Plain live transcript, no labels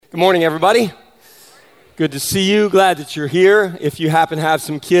Good morning, everybody. Good to see you. Glad that you're here. If you happen to have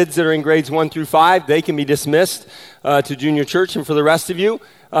some kids that are in grades 1 through 5, they can be dismissed to junior church. And for the rest of you,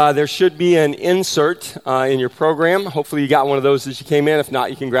 there should be an insert in your program. Hopefully you got one of those as you came in. If not,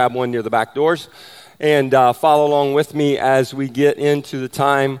 you can grab one near the back doors. And follow along with me as we get into the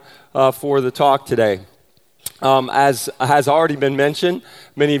time for the talk today. As has already been mentioned,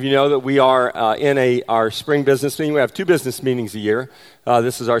 many of you know that we are in our spring business meeting. We have 2 business meetings a year.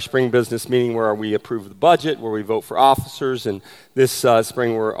 This is our spring business meeting where we approve the budget, where we vote for officers, and this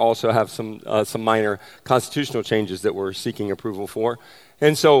spring we also have some minor constitutional changes that we're seeking approval for.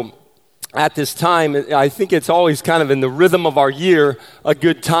 And so at this time, I think it's always kind of in the rhythm of our year, a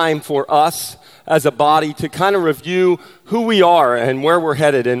good time for us as a body to kind of review who we are and where we're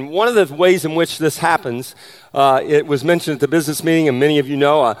headed. And one of the ways in which this happens, it was mentioned at the business meeting, and many of you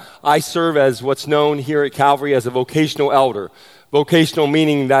know, I serve as what's known here at Calvary as a vocational elder. Vocational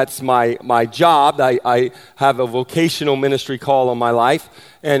meaning that's my job. I have a vocational ministry call on my life,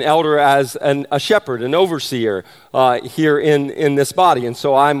 and elder as a shepherd, an overseer here in this body. And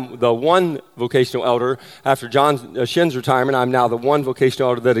so I'm the one vocational elder. After John Shin's retirement, I'm now the one vocational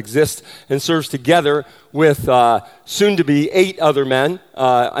elder that exists and serves together with soon-to-be 8 other men,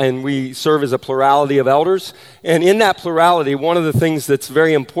 and we serve as a plurality of elders. And in that plurality, one of the things that's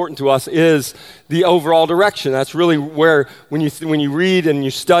very important to us is the overall direction. That's really where, when you read and you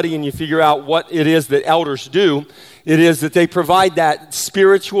study and you figure out what it is that elders do, it is that they provide that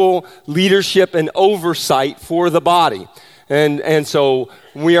spiritual leadership and oversight for the body. And so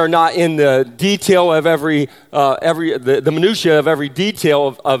we are not in the detail of the minutia of every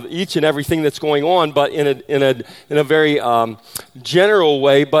detail of each and everything that's going on, but in a very general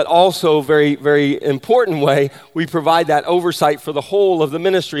way, but also very, very important way, we provide that oversight for the whole of the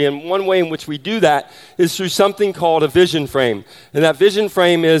ministry. And one way in which we do that is through something called a vision frame. And that vision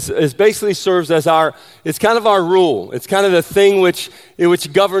frame is basically serves as it's kind of our rule. It's kind of the thing which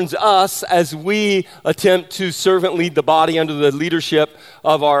governs us as we attempt to serve and lead the body under the leadership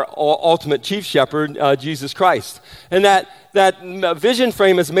of our ultimate chief shepherd, Jesus Christ. And that vision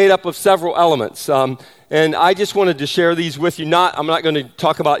frame is made up of several elements. And I just wanted to share these with you. I'm not going to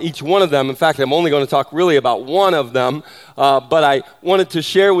talk about each one of them. In fact, I'm only going to talk really about one of them. But I wanted to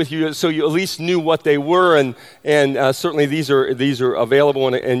share with you so you at least knew what they were. And certainly these are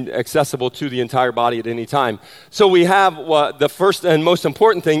available and accessible to the entire body at any time. So we have the first and most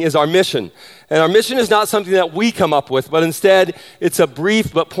important thing is our mission. And our mission is not something that we come up with, but instead it's a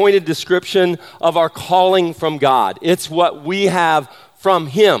brief but pointed description of our calling from God. It's what we have from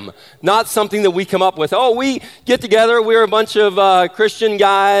Him, not something that we come up with. Oh, we get together, we're a bunch of Christian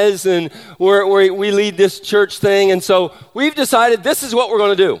guys, and we lead this church thing, and so we've decided this is what we're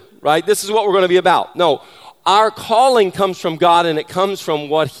going to do, right? This is what we're going to be about. No, our calling comes from God, and it comes from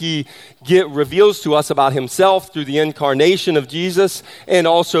what He reveals to us about Himself through the incarnation of Jesus and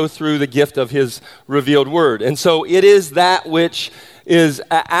also through the gift of His revealed Word. And so it is that which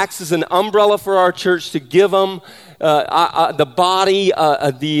acts as an umbrella for our church to give them the body,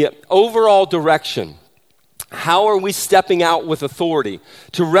 the overall direction. How are we stepping out with authority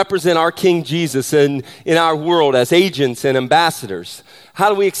to represent our King Jesus in our world as agents and ambassadors? How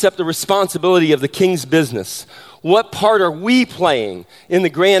do we accept the responsibility of the King's business? What part are we playing in the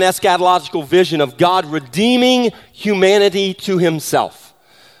grand eschatological vision of God redeeming humanity to Himself?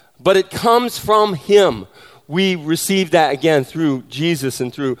 But it comes from Him. We receive that again through Jesus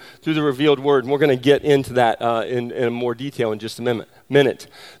and through the revealed Word. And we're going to get into that in more detail in just a minute.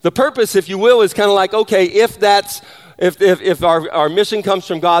 The purpose, if you will, is kind of like, okay, if our mission comes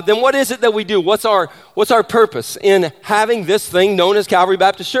from God, then what is it that we do? What's our purpose in having this thing known as Calvary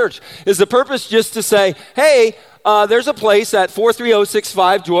Baptist Church? Is the purpose just to say, hey, there's a place at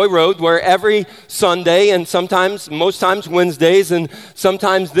 43065 Joy Road where every Sunday and most times Wednesdays and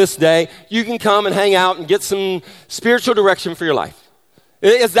sometimes this day, you can come and hang out and get some spiritual direction for your life?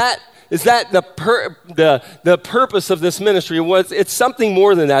 Is that the purpose of this ministry? It's something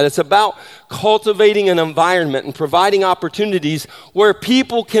more than that. It's about cultivating an environment and providing opportunities where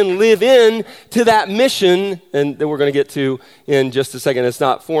people can live in to that mission, and that we're going to get to in just a second. It's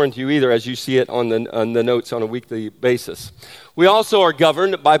not foreign to you either, as you see it on the notes on a weekly basis. We also are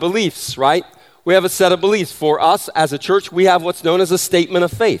governed by beliefs, right? We have a set of beliefs. For us as a church, we have what's known as a statement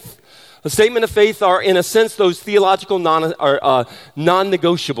of faith. A statement of faith are, in a sense, those theological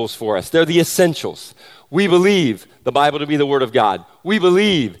non-negotiables for us. They're the essentials. We believe the Bible to be the Word of God. We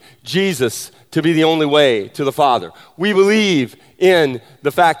believe Jesus to be the only way to the Father. We believe in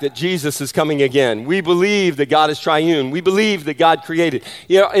the fact that Jesus is coming again. We believe that God is triune. We believe that God created.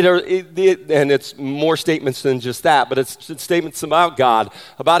 And it's more statements than just that, but it's statements about God,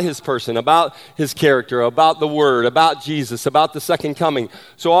 about his person, about his character, about the Word, about Jesus, about the second coming.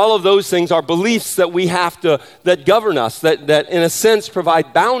 So all of those things are beliefs that we have to, that govern us, that in a sense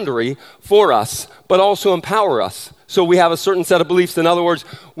provide boundary for us, but also empower us. So we have a certain set of beliefs. In other words,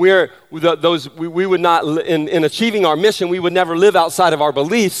 we would not, in achieving our mission, we would never live outside of our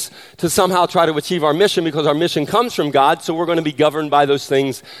beliefs to somehow try to achieve our mission, because our mission comes from God. So we're going to be governed by those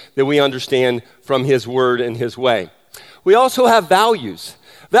things that we understand from his word and his way. We also have values.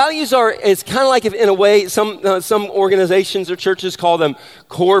 Values it's kind of like, in a way, some organizations or churches call them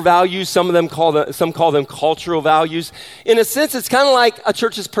core values. Some call them cultural values. In a sense, it's kind of like a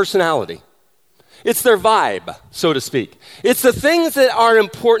church's personality. It's their vibe, so to speak. It's the things that are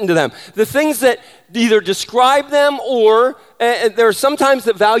important to them, the things that either describe them, or there are sometimes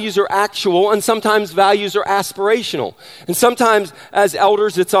that values are actual and sometimes values are aspirational. And sometimes as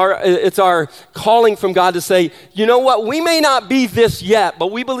elders, it's our calling from God to say, you know what, we may not be this yet,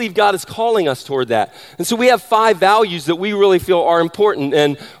 but we believe God is calling us toward that. And so we have 5 values that we really feel are important.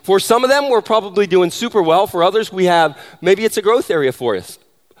 And for some of them, we're probably doing super well. For others, maybe it's a growth area for us.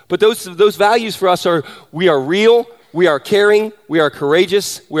 But those values for us are, we are real, we are caring, we are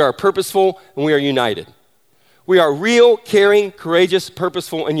courageous, we are purposeful, and we are united. We are real, caring, courageous,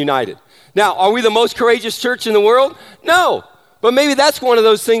 purposeful, and united. Now, are we the most courageous church in the world? No. But maybe that's one of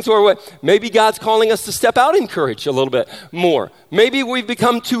those things where maybe God's calling us to step out in courage a little bit more. Maybe we've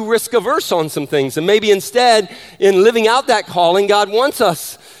become too risk-averse on some things, and maybe instead, in living out that calling, God wants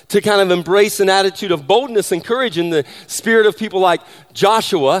us to kind of embrace an attitude of boldness and courage in the spirit of people like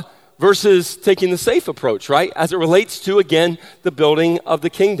Joshua, versus taking the safe approach, right? As it relates to, again, the building of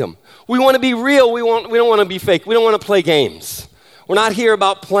the kingdom. We want to be real. We don't want to be fake. We don't want to play games. We're not here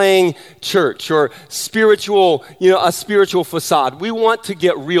about playing church or spiritual, a spiritual facade. We want to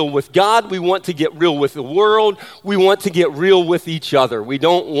get real with God. We want to get real with the world. We want to get real with each other. We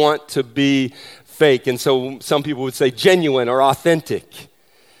don't want to be fake. And so some people would say genuine or authentic.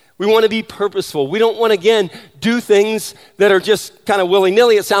 We want to be purposeful. We don't want to, again, do things that are just kind of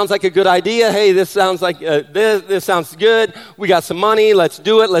willy-nilly. It sounds like a good idea. Hey, this sounds like this sounds good. We got some money. Let's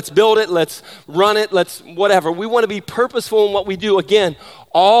do it. Let's build it. Let's run it. Let's whatever. We want to be purposeful in what we do. Again,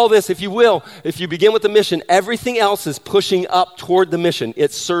 all this, if you will, if you begin with the mission, everything else is pushing up toward the mission.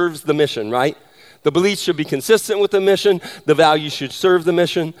 It serves the mission, right? The beliefs should be consistent with the mission. The values should serve the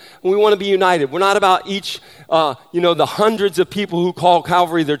mission. And we want to be united. We're not about each, the hundreds of people who call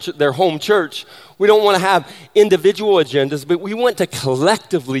Calvary their home church. We don't want to have individual agendas, but we want to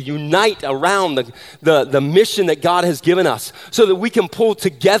collectively unite around the mission that God has given us so that we can pull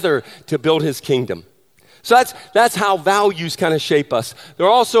together to build his kingdom. So that's how values kind of shape us. There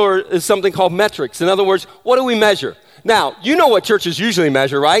also is something called metrics. In other words, what do we measure? Now, you know what churches usually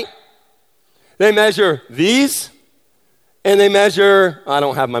measure, right? They measure these, and they measure, I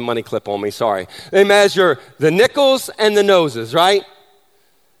don't have my money clip on me, sorry. They measure the nickels and the noses, right?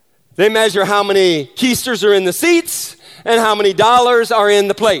 They measure how many keisters are in the seats and how many dollars are in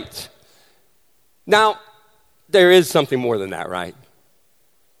the plate. Now, there is something more than that, right?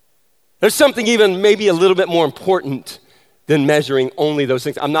 There's something even maybe a little bit more important than measuring only those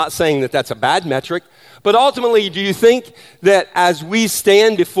things. I'm not saying that that's a bad metric. But ultimately, do you think that as we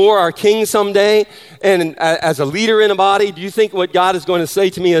stand before our King someday, and as a leader in a body, do you think what God is going to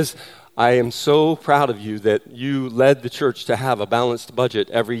say to me is, I am so proud of you that you led the church to have a balanced budget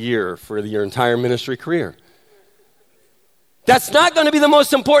every year for your entire ministry career? That's not going to be the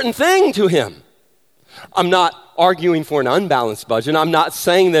most important thing to him. I'm not arguing for an unbalanced budget. I'm not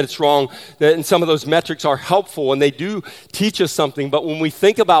saying that it's wrong, that some of those metrics are helpful and they do teach us something. But when we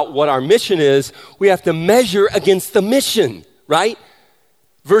think about what our mission is, we have to measure against the mission, right?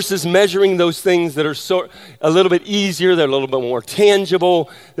 Versus measuring those things that are a little bit easier, they're a little bit more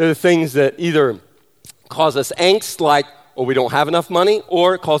tangible. They're the things that either cause us angst, like, oh, we don't have enough money,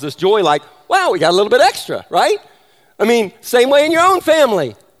 or cause us joy, like, wow, we got a little bit extra, right? I mean, same way in your own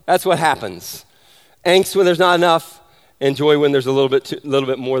family. That's what happens. Angst when there's not enough, and joy when there's a little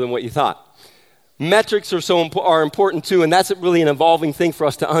bit more than what you thought. Metrics are important too, and that's really an evolving thing for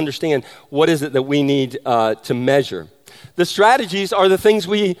us to understand. What is it that we need to measure? The strategies are the things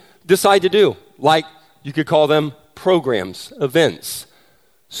we decide to do, like you could call them programs, events.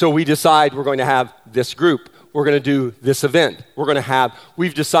 So we decide we're going to have this group. We're going to do this event.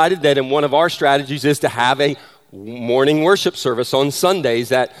 We've decided that in one of our strategies is to have a morning worship service on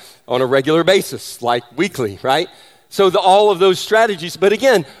Sundays on a regular basis, like weekly, right? So all of those strategies. But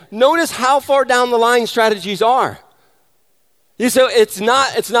again, notice how far down the line strategies are. So it's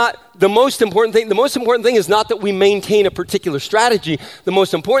not the most important thing. The most important thing is not that we maintain a particular strategy. The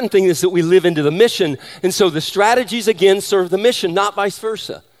most important thing is that we live into the mission. And so the strategies, again, serve the mission, not vice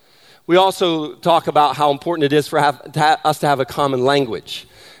versa. We also talk about how important it is for us to have a common language.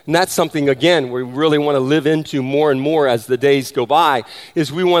 And that's something, again, we really want to live into more and more as the days go by,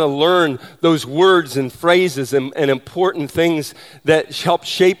 is we want to learn those words and phrases and important things that help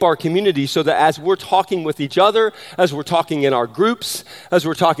shape our community so that as we're talking with each other, as we're talking in our groups, as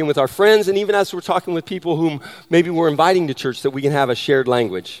we're talking with our friends, and even as we're talking with people whom maybe we're inviting to church, that we can have a shared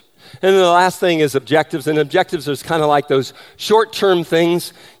language. And then the last thing is objectives. And objectives are kind of like those short-term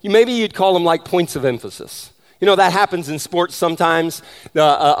things. Maybe you'd call them like points of emphasis. You know, that happens in sports sometimes.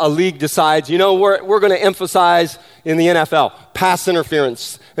 A league decides, we're going to emphasize in the NFL pass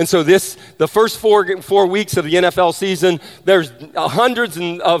interference. And so the first four weeks of the NFL season, there's hundreds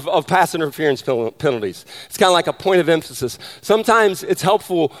of pass interference penalties. It's kind of like a point of emphasis. Sometimes it's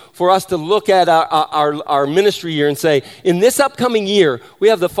helpful for us to look at our ministry year and say, in this upcoming year, we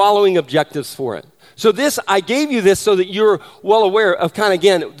have the following objectives for it. So I gave you this so that you're well aware of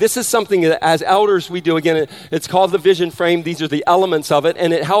again, this is something that as elders we do. Again, it's called the vision frame. These are the elements of it,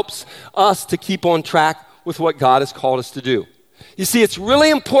 and it helps us to keep on track with what God has called us to do. You see, it's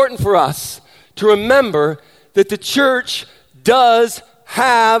really important for us to remember that the church does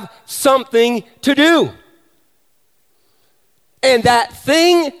have something to do. And that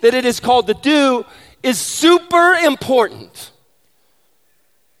thing that it is called to do is super important.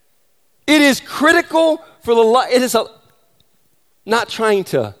 It is critical for it is not trying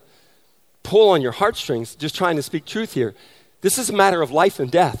to pull on your heartstrings, just trying to speak truth here. This is a matter of life and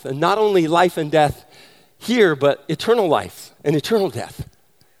death, and not only life and death here, but eternal life and eternal death.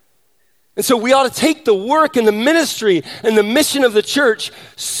 And so we ought to take the work and the ministry and the mission of the church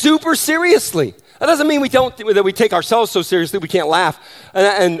super seriously. That doesn't mean that we take ourselves so seriously we can't laugh.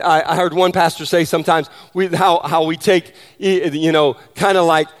 And I heard one pastor say sometimes how we take, kind of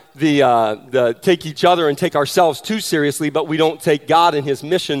like the take each other and take ourselves too seriously, but we don't take God and his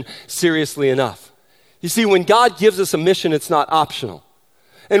mission seriously enough. You see, when God gives us a mission, it's not optional.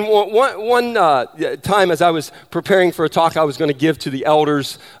 And one time as I was preparing for a talk I was going to give to the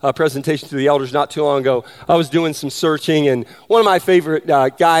elders, presentation to the elders not too long ago, I was doing some searching, and one of my favorite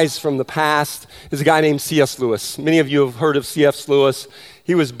guys from the past is a guy named C.S. Lewis. Many of you have heard of C.S. Lewis.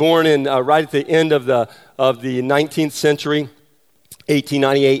 He was born right at the end of the 19th century.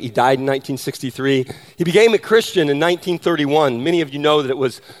 1898, he died in 1963. He became a Christian in 1931. Many of you know that it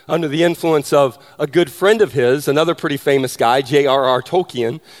was under the influence of a good friend of his, another pretty famous guy, J.R.R.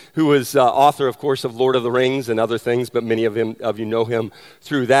 Tolkien, who was author, of course, of Lord of the Rings and other things, but many of you know him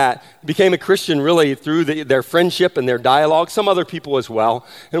through that. He became a Christian really through their friendship and their dialogue, some other people as well,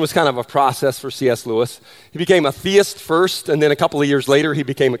 and it was kind of a process for C.S. Lewis. He became a theist first, and then a couple of years later, he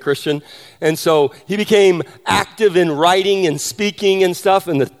became a Christian. And so he became active in writing and speaking and stuff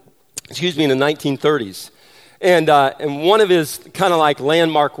in the 1930s. And one of his kind of like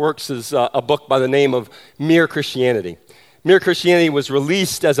landmark works is a book by the name of Mere Christianity. Mere Christianity was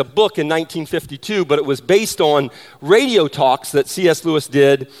released as a book in 1952, but it was based on radio talks that C.S. Lewis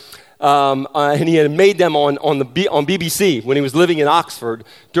did, and he had made them on BBC when he was living in Oxford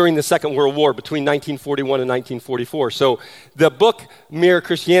during the Second World War between 1941 and 1944. So the book Mere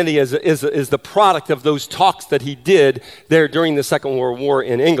Christianity is the product of those talks that he did there during the Second World War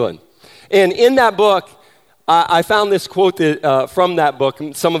in England. And in that book, I found this quote from that book.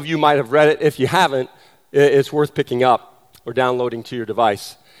 Some of you might have read it. If you haven't, it's worth picking up or downloading to your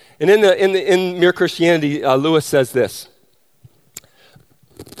device. And in Mere Christianity, Lewis says this: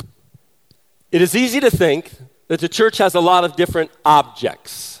 "It is easy to think that the church has a lot of different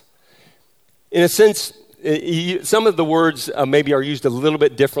objects. In a sense, some of the words maybe are used a little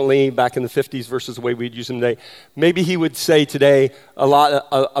bit differently back in the 50s versus the way we'd use them today. Maybe he would say today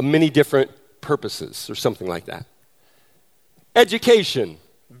many different purposes or something like that. Education,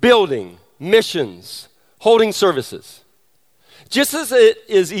 building, missions, holding services. Just as it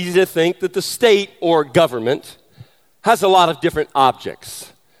is easy to think that the state or government has a lot of different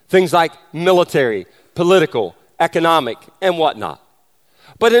objects, things like military, political, economic, and whatnot.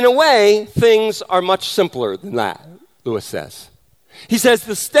 But in a way, things are much simpler than that," Lewis says. He says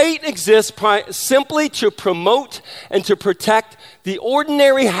the state exists simply to promote and to protect the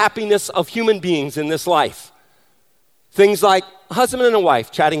ordinary happiness of human beings in this life. Things like a husband and a wife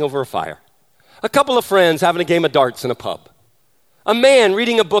chatting over a fire, a couple of friends having a game of darts in a pub, a man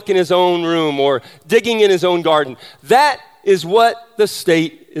reading a book in his own room or digging in his own garden. That is what the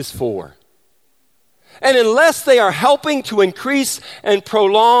state is for. And unless they are helping to increase and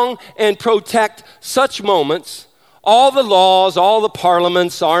prolong and protect such moments, all the laws, all the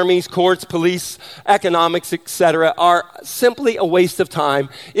parliaments, armies, courts, police, economics, etc., are simply a waste of time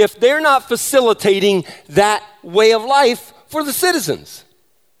if they're not facilitating that way of life for the citizens.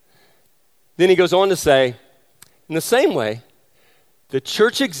 Then he goes on to say, in the same way, the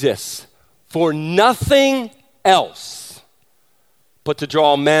church exists for nothing else but to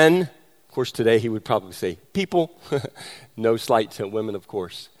draw men. Of course, today he would probably say people. No slight to women, of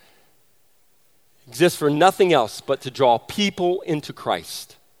course. Exists for nothing else but to draw people into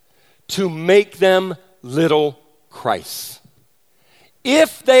Christ, to make them little Christs.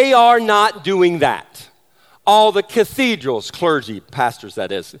 If they are not doing that, all the cathedrals, clergy, pastors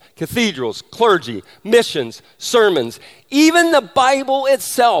that is, cathedrals, clergy, missions, sermons, even the Bible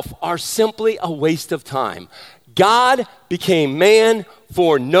itself are simply a waste of time. God became man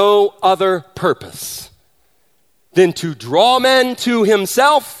for no other purpose than to draw men to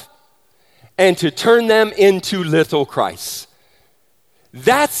himself and to turn them into little Christs.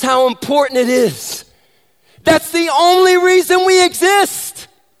 That's how important it is. That's the only reason we exist.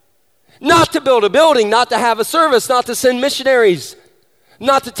 Not to build a building, not to have a service, not to send missionaries,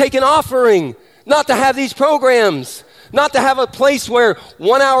 not to take an offering, not to have these programs, not to have a place where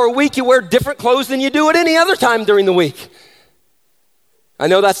 1 hour a week you wear different clothes than you do at any other time during the week. I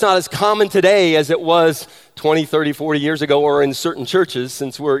know that's not as common today as it was 20, 30, 40 years ago or in certain churches.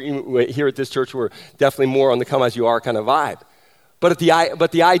 Since we're here at this church, we're definitely more on the come as you are kind of vibe. But the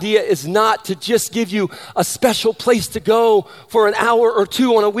idea is not to just give you a special place to go for an hour or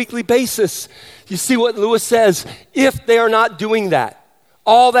two on a weekly basis. You see what Lewis says? If they are not doing that,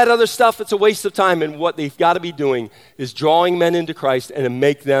 all that other stuff, it's a waste of time. And what they've got to be doing is drawing men into Christ and to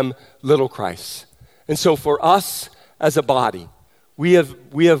make them little Christs. And so for us as a body, we have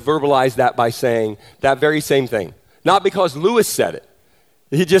verbalized that by saying that very same thing. Not because Lewis said it.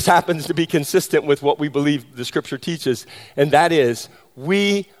 He just happens to be consistent with what we believe the Scripture teaches. And that is,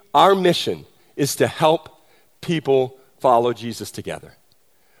 our mission is to help people follow Jesus together.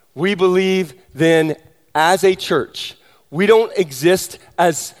 We believe then, as a church, we don't exist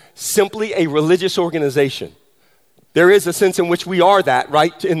as simply a religious organization. There is a sense in which we are that,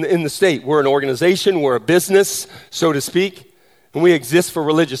 right, in the state. We're an organization, we're a business, so to speak. And we exist for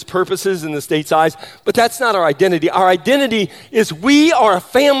religious purposes in the state's eyes, but that's not our identity. Our identity is we are a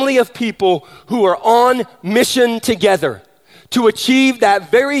family of people who are on mission together to achieve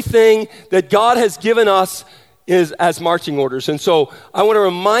that very thing that God has given us as marching orders. And so I want to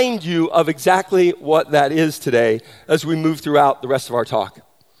remind you of exactly what that is today as we move throughout the rest of our talk.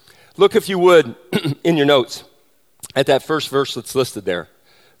 Look, if you would, in your notes at that first verse that's listed there.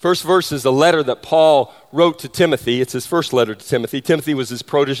 First verse is a letter that Paul wrote to Timothy. It's his first letter to Timothy. Timothy was his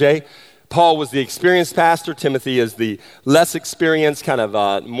protege. Paul was the experienced pastor. Timothy is the less experienced, kind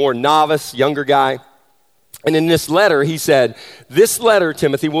of more novice, younger guy. And in this letter, he said, "This letter,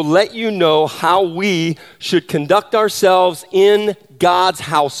 Timothy, will let you know how we should conduct ourselves in God's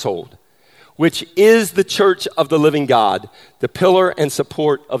household, which is the church of the living God, the pillar and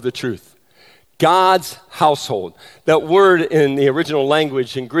support of the truth." God's household. That word in the original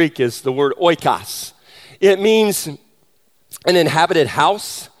language in Greek is the word oikos. It means an inhabited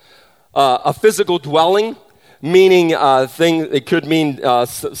house, a physical dwelling, meaning thing. It could mean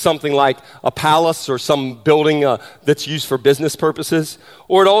something like a palace or some building that's used for business purposes.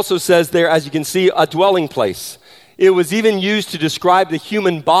 Or it also says there, as you can see, a dwelling place. It was even used to describe the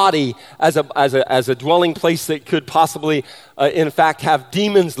human body as a dwelling place that could possibly, in fact, have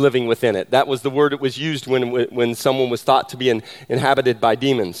demons living within it. That was the word that was used when someone was thought to be inhabited by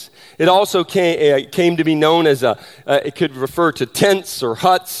demons. It also came to be known as it could refer to tents or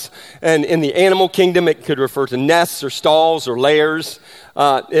huts. And in the animal kingdom, it could refer to nests or stalls or lairs.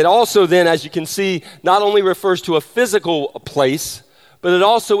 It also then, as you can see, not only refers to a physical place, but it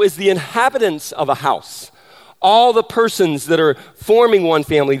also is the inhabitants of a house. All the persons that are forming one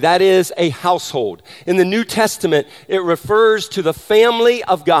family, that is a household. In the New Testament, it refers to the family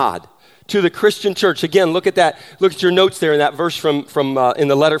of God, to the Christian church. Again, look at that. Look at your notes there in that verse from in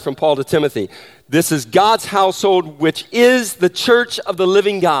the letter from Paul to Timothy. This is God's household, which is the church of the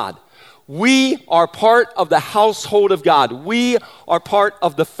living God. We are part of the household of God. We are part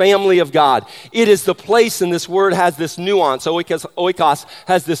of the family of God. It is the place, and this word has this nuance, oikos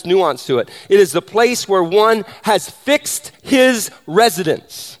has this nuance to it. It is the place where one has fixed his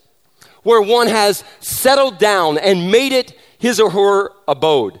residence, where one has settled down and made it his or her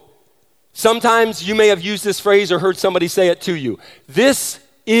abode. Sometimes you may have used this phrase or heard somebody say it to you. This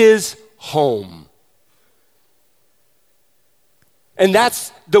is home. And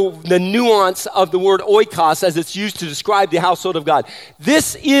that's the nuance of the word oikos as it's used to describe the household of God.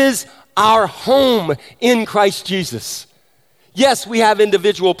 This is our home in Christ Jesus. Yes, we have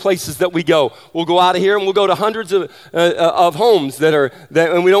individual places that we go. We'll go out of here and we'll go to hundreds of homes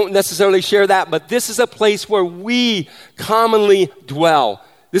and we don't necessarily share that, but this is a place where we commonly dwell.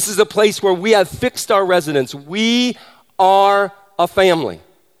 This is a place where we have fixed our residence. We are a family.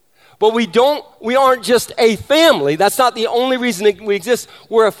 But we aren't just a family. That's not the only reason that we exist.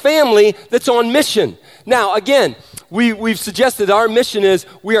 We're a family that's on mission. Now, again, we've suggested our mission is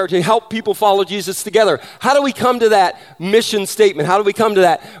we are to help people follow Jesus together. How do we come to that mission statement? How do we come to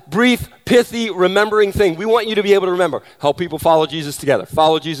that brief, pithy, remembering thing? We want you to be able to remember. Help people follow Jesus together.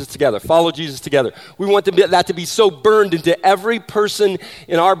 Follow Jesus together. Follow Jesus together. We want that to be so burned into every person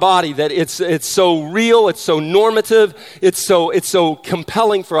in our body that it's so real, it's so normative, it's so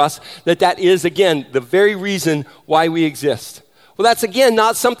compelling for us that is, again, the very reason why we exist. Well, that's, again,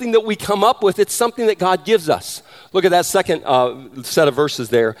 not something that we come up with. It's something that God gives us. Look at that second set of verses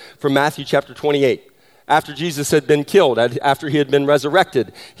there from Matthew chapter 28. After Jesus had been killed, after he had been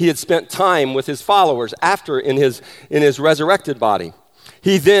resurrected, he had spent time with his followers in his resurrected body.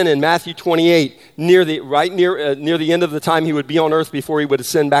 He then, in Matthew 28, near the end of the time he would be on earth before he would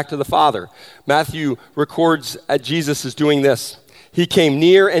ascend back to the Father, Matthew records Jesus is doing this. He came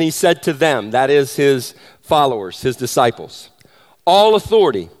near and he said to them, that is his followers, his disciples, all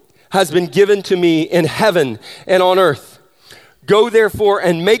authority has been given to me in heaven and on earth. Go therefore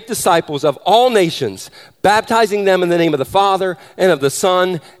and make disciples of all nations, baptizing them in the name of the Father and of the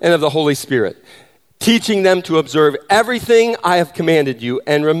Son and of the Holy Spirit, teaching them to observe everything I have commanded you.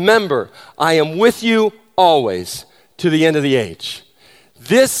 And remember, I am with you always to the end of the age.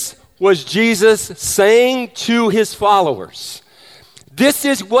 This was Jesus saying to his followers, this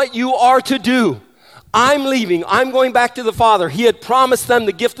is what you are to do. I'm leaving. I'm going back to the Father. He had promised them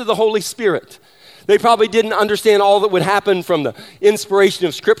the gift of the Holy Spirit. They probably didn't understand all that would happen from the inspiration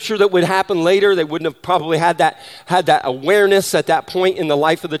of Scripture that would happen later. They wouldn't have probably had that awareness at that point in the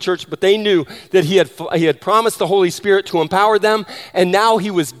life of the church, but they knew that he had promised the Holy Spirit to empower them, and now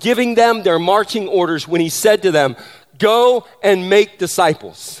he was giving them their marching orders when he said to them, go and make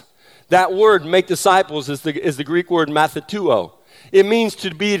disciples. That word, make disciples, is the Greek word mathēteuō. It means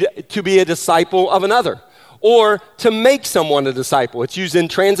to be a disciple of another, or to make someone a disciple. It's used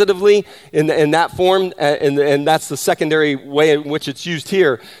intransitively in that form, and that's the secondary way in which it's used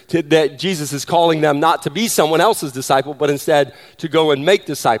here, that Jesus is calling them not to be someone else's disciple, but instead to go and make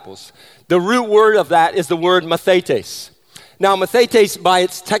disciples. The root word of that is the word mathetes. Now, mathetes, by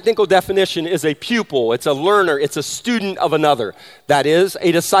its technical definition, is a pupil. It's a learner. It's a student of another. That is,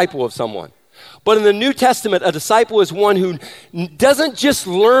 a disciple of someone. But in the New Testament, a disciple is one who doesn't just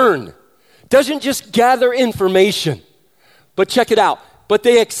learn, doesn't just gather information, but check it out, but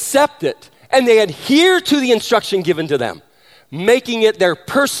they accept it and they adhere to the instruction given to them, making it their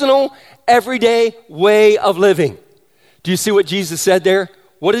personal, everyday way of living. Do you see what Jesus said there?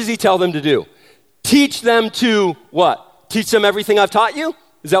 What does he tell them to do? Teach them to what? Teach them everything I've taught you?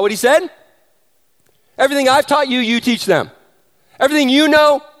 Is that what he said? Everything I've taught you, you teach them. Everything you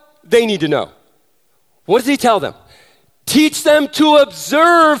know, they need to know. What does he tell them? Teach them to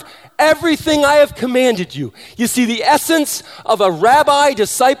observe everything I have commanded you. You see, the essence of a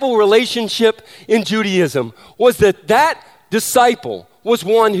rabbi-disciple relationship in Judaism was that disciple was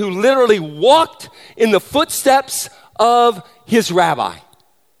one who literally walked in the footsteps of his rabbi.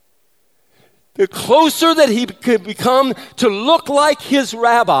 The closer that he could become to look like his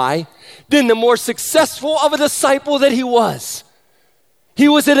rabbi, then the more successful of a disciple that he was. He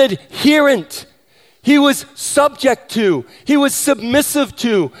was an adherent. He was subject to. He was submissive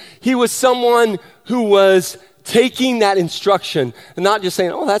to. He was someone who was taking that instruction and not just saying,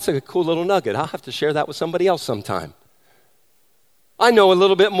 oh, that's a cool little nugget. I'll have to share that with somebody else sometime. I know a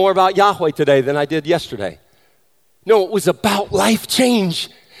little bit more about Yahweh today than I did yesterday. No, it was about life change.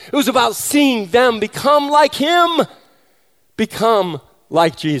 It was about seeing them become like him, become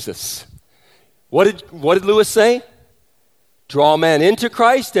like Jesus. What did Lewis say? Draw men into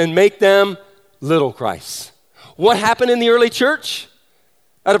Christ and make them little Christ. What happened in the early church?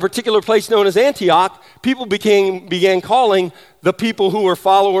 At a particular place known as Antioch, people began calling the people who were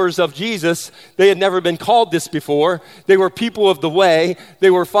followers of Jesus. They had never been called this before. They were people of the way.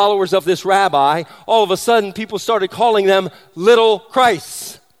 They were followers of this rabbi. All of a sudden, people started calling them little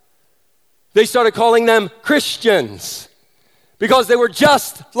Christs. They started calling them Christians because they were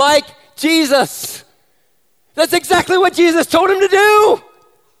just like Jesus. That's exactly what Jesus told him to do.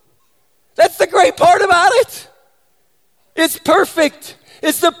 That's the great part about it. It's perfect.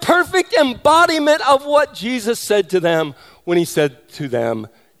 It's the perfect embodiment of what Jesus said to them when he said to them,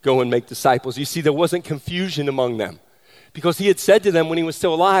 go and make disciples. You see, there wasn't confusion among them because he had said to them when he was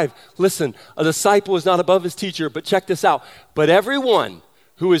still alive, listen, a disciple is not above his teacher, but check this out. But everyone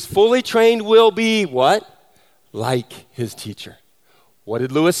who is fully trained will be what? Like his teacher. What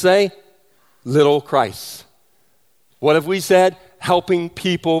did Lewis say? Little Christ. What have we said? Helping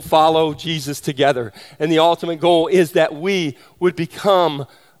people follow Jesus together. And the ultimate goal is that we would become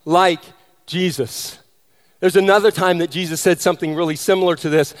like Jesus. There's another time that Jesus said something really similar to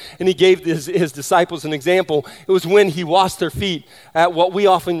this, and he gave his disciples an example. It was when he washed their feet at what we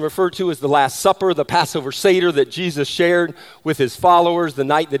often refer to as the Last Supper, the Passover Seder that Jesus shared with his followers the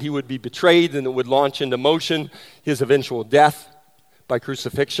night that he would be betrayed and it would launch into motion his eventual death by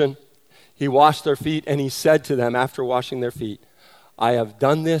crucifixion. He washed their feet, and he said to them after washing their feet, I have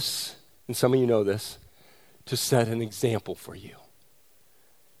done this, and some of you know this, to set an example for you.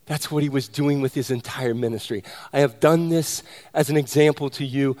 That's what he was doing with his entire ministry. I have done this as an example to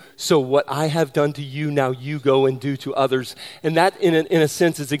you, so what I have done to you, now you go and do to others. And that, in a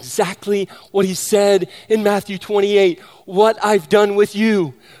sense, is exactly what he said in Matthew 28. What I've done with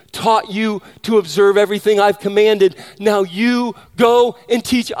you, taught you to observe everything I've commanded. Now you go and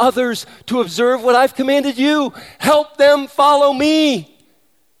teach others to observe what I've commanded you. Help them follow me.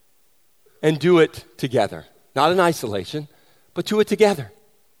 And do it together. Not in isolation, but do it together.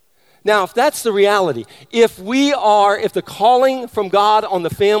 Now, if that's the reality, if the calling from God on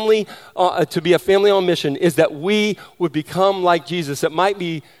the family, to be a family on mission, is that we would become like Jesus, it might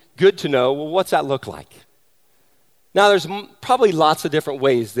be good to know, well, what's that look like? Now, there's probably lots of different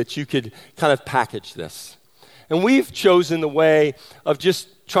ways that you could kind of package this. And we've chosen the way of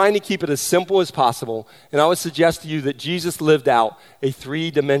just trying to keep it as simple as possible. And I would suggest to you that Jesus lived out a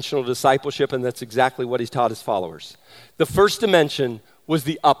three-dimensional discipleship, and that's exactly what he's taught his followers. The first dimension was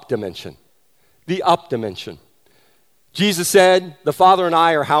the up dimension. The up dimension. Jesus said, the Father and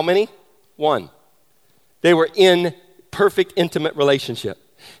I are how many? One. They were in perfect, intimate relationship.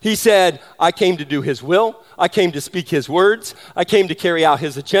 He said, I came to do his will. I came to speak his words. I came to carry out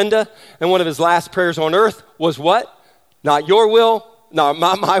his agenda. And one of his last prayers on earth was what? Not your will, not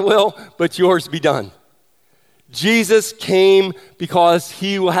my will, but yours be done. Jesus came because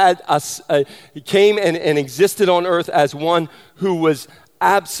he came and existed on earth as one who was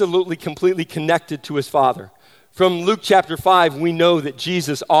absolutely, completely connected to his Father. From Luke chapter 5, we know that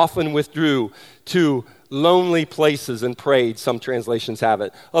Jesus often withdrew to lonely places and prayed. Some translations have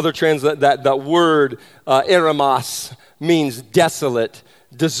it. Other that word eremos means desolate,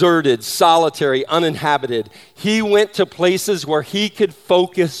 deserted, solitary, uninhabited. He went to places where he could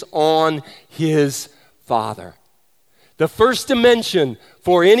focus on his Father. The first dimension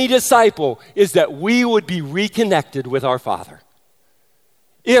for any disciple is that we would be reconnected with our Father.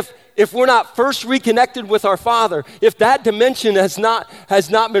 If we're not first reconnected with our Father, if that dimension has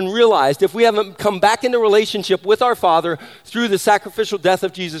not been realized, if we haven't come back into relationship with our Father through the sacrificial death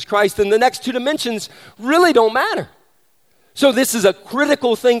of Jesus Christ, then the next two dimensions really don't matter. So this is a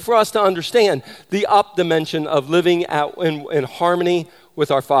critical thing for us to understand, the up dimension of living in harmony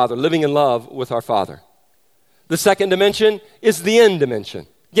with our Father, living in love with our Father. The second dimension is the end dimension.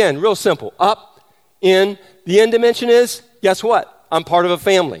 Again, real simple. Up, in. The end dimension is, guess what? I'm part of a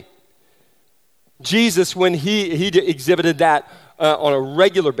family. Jesus, when he exhibited that on a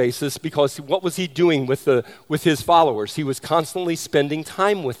regular basis, because what was he doing with his followers? He was constantly spending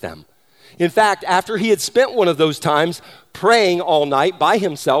time with them. In fact, after he had spent one of those times praying all night by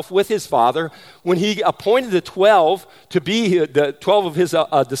himself with his Father, when he appointed the 12 of his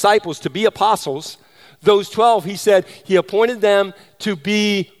disciples to be apostles, those 12, he said, he appointed them to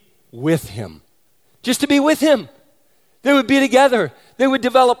be with him. Just to be with him. They would be together. They would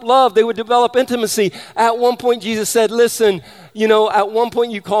develop love. They would develop intimacy. At one point, Jesus said, listen, at one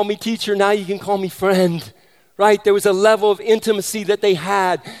point you call me teacher, now you can call me friend. Right? There was a level of intimacy that they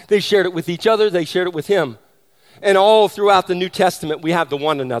had. They shared it with each other. They shared it with him. And all throughout the New Testament, we have the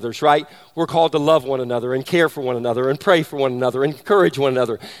one another's, right? We're called to love one another and care for one another and pray for one another and encourage one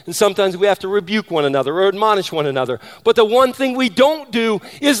another. And sometimes we have to rebuke one another or admonish one another. But the one thing we don't do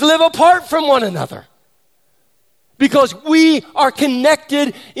is live apart from one another. Because we are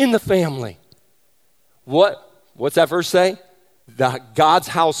connected in the family. What's that verse say? God's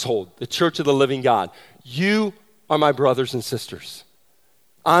household, the church of the living God. You are my brothers and sisters.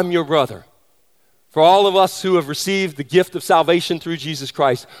 I'm your brother. For all of us who have received the gift of salvation through Jesus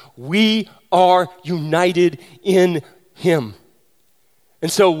Christ, we are united in him.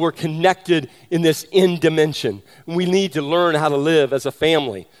 And so we're connected in this end dimension. We need to learn how to live as a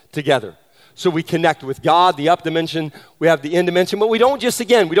family together. So we connect with God, the up dimension, we have the end dimension, but we don't just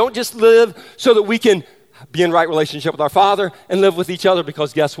live so that we can be in right relationship with our Father, and live with each other,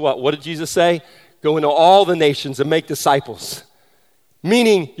 because guess what? What did Jesus say? Go into all the nations and make disciples.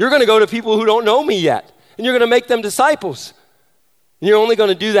 Meaning, you're going to go to people who don't know me yet, and you're going to make them disciples. And you're only going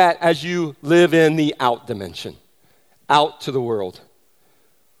to do that as you live in the out dimension, out to the world.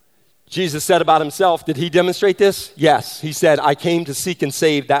 Jesus said about himself, did he demonstrate this? Yes. He said, I came to seek and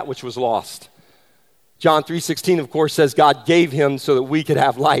save that which was lost. John 3:16, of course, says God gave him so that we could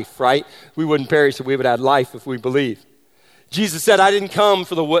have life, right? We wouldn't perish, so we would have life if we believe. Jesus said, I didn't come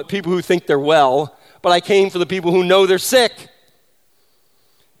for the people who think they're well, but I came for the people who know they're sick.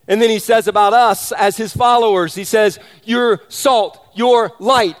 And then he says about us as his followers, he says, you're salt, you're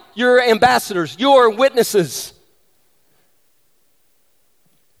light, you're ambassadors, you're witnesses.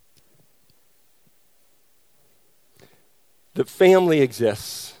 The family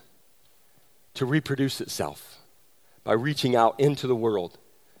exists to reproduce itself by reaching out into the world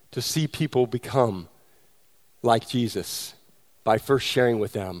to see people become like Jesus by first sharing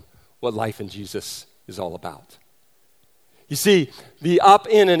with them what life in Jesus is all about. You see, the up,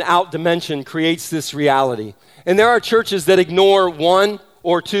 in, and out dimension creates this reality. And there are churches that ignore one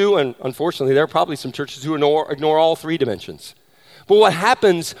or two, and unfortunately there are probably some churches who ignore all three dimensions. But what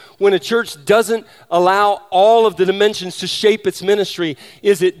happens when a church doesn't allow all of the dimensions to shape its ministry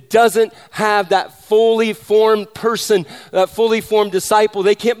is it doesn't have that fully formed person, that fully formed disciple.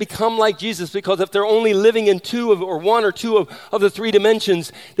 They can't become like Jesus, because if they're only living in one or two of the three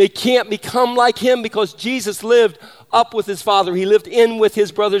dimensions, they can't become like him, because Jesus lived up with his Father. He lived in with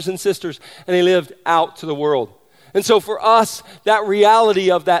his brothers and sisters, and he lived out to the world. And so for us, that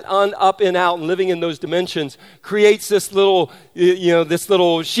reality of that up and out and living in those dimensions creates this little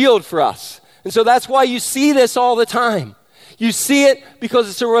shield for us. And so that's why you see this all the time. You see it because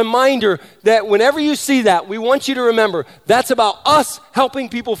it's a reminder that whenever you see that, we want you to remember that's about us helping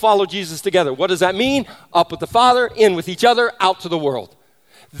people follow Jesus together. What does that mean? Up with the Father, in with each other, out to the world.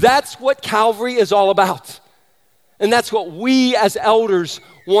 That's what Calvary is all about. And that's what we as elders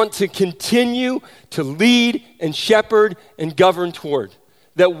want to continue to lead and shepherd and govern toward.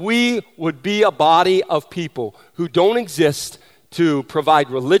 That we would be a body of people who don't exist to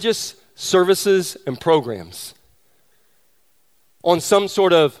provide religious services and programs on some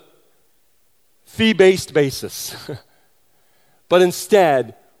sort of fee-based basis. But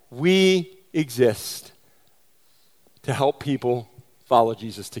instead, we exist to help people follow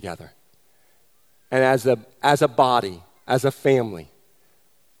Jesus together. And as a body, as a family,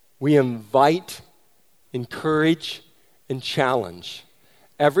 we invite, encourage, and challenge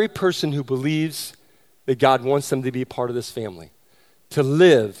every person who believes that God wants them to be a part of this family to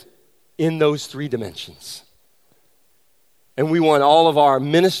live in those three dimensions. And we want all of our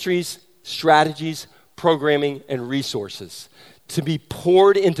ministries, strategies, programming, and resources to be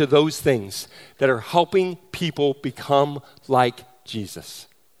poured into those things that are helping people become like Jesus.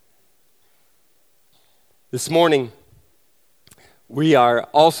 This morning, we are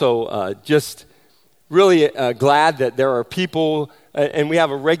also just really glad that there are people, and we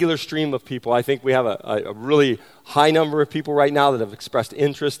have a regular stream of people. I think we have a really high number of people right now that have expressed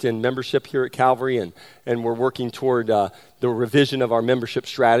interest in membership here at Calvary, and we're working toward the revision of our membership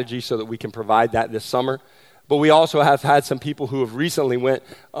strategy so that we can provide that this summer. But we also have had some people who have recently went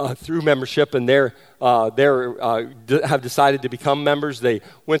through membership, and they have decided to become members. They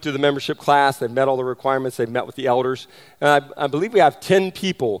went through the membership class. They've met all the requirements. They've met with the elders. And I believe we have 10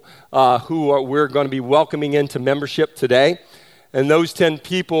 people we're going to be welcoming into membership today. And those 10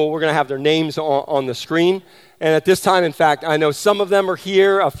 people, we're going to have their names on the screen. And at this time, in fact, I know some of them are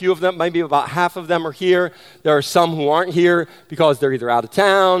here. A few of them, maybe about half of them are here. There are some who aren't here because they're either out of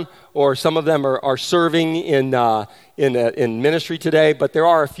town, or some of them are serving in ministry today. But there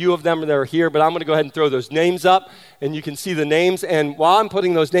are a few of them that are here. But I'm going to go ahead and throw those names up, and you can see the names. And while I'm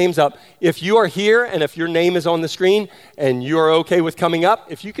putting those names up, if you are here and if your name is on the screen and you are okay with coming up,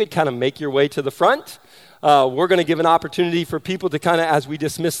 if you could kind of make your way to the front. We're going to give an opportunity for people to kind of, as we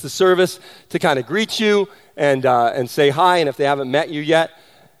dismiss the service, to kind of greet you and say hi. And if they haven't met you yet,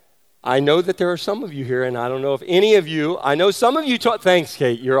 I know that there are some of you here, and I don't know if any of you, I know some of you thanks,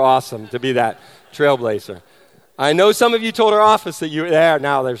 Kate, you're awesome to be that trailblazer. I know some of you told our office that you were there.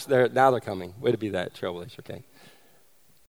 Now they're coming. Way to be that trailblazer, Kate.